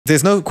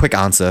there's no quick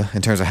answer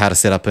in terms of how to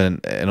set up an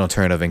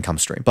alternative income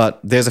stream, but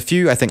there's a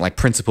few, I think, like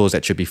principles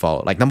that should be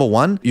followed. Like number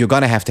one, you're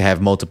going to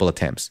have multiple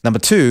attempts. Number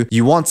two,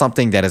 you want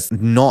something that is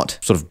not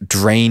sort of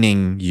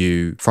draining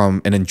you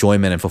from an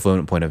enjoyment and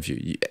fulfillment point of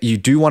view. You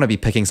do want to be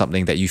picking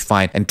something that you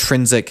find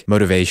intrinsic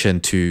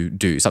motivation to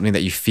do, something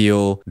that you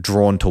feel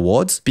drawn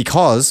towards.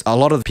 Because a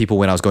lot of the people,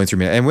 when I was going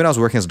through, and when I was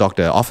working as a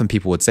doctor, often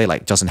people would say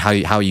like, Justin,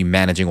 how are you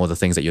managing all the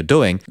things that you're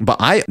doing? But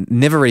I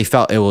never really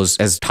felt it was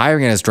as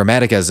tiring and as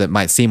dramatic as it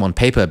might seem on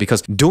paper,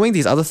 because doing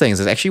these other things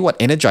is actually what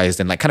energized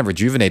and like kind of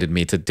rejuvenated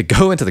me to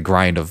go into the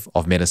grind of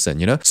medicine,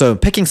 you know? So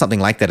picking something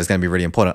like that is going to be really important.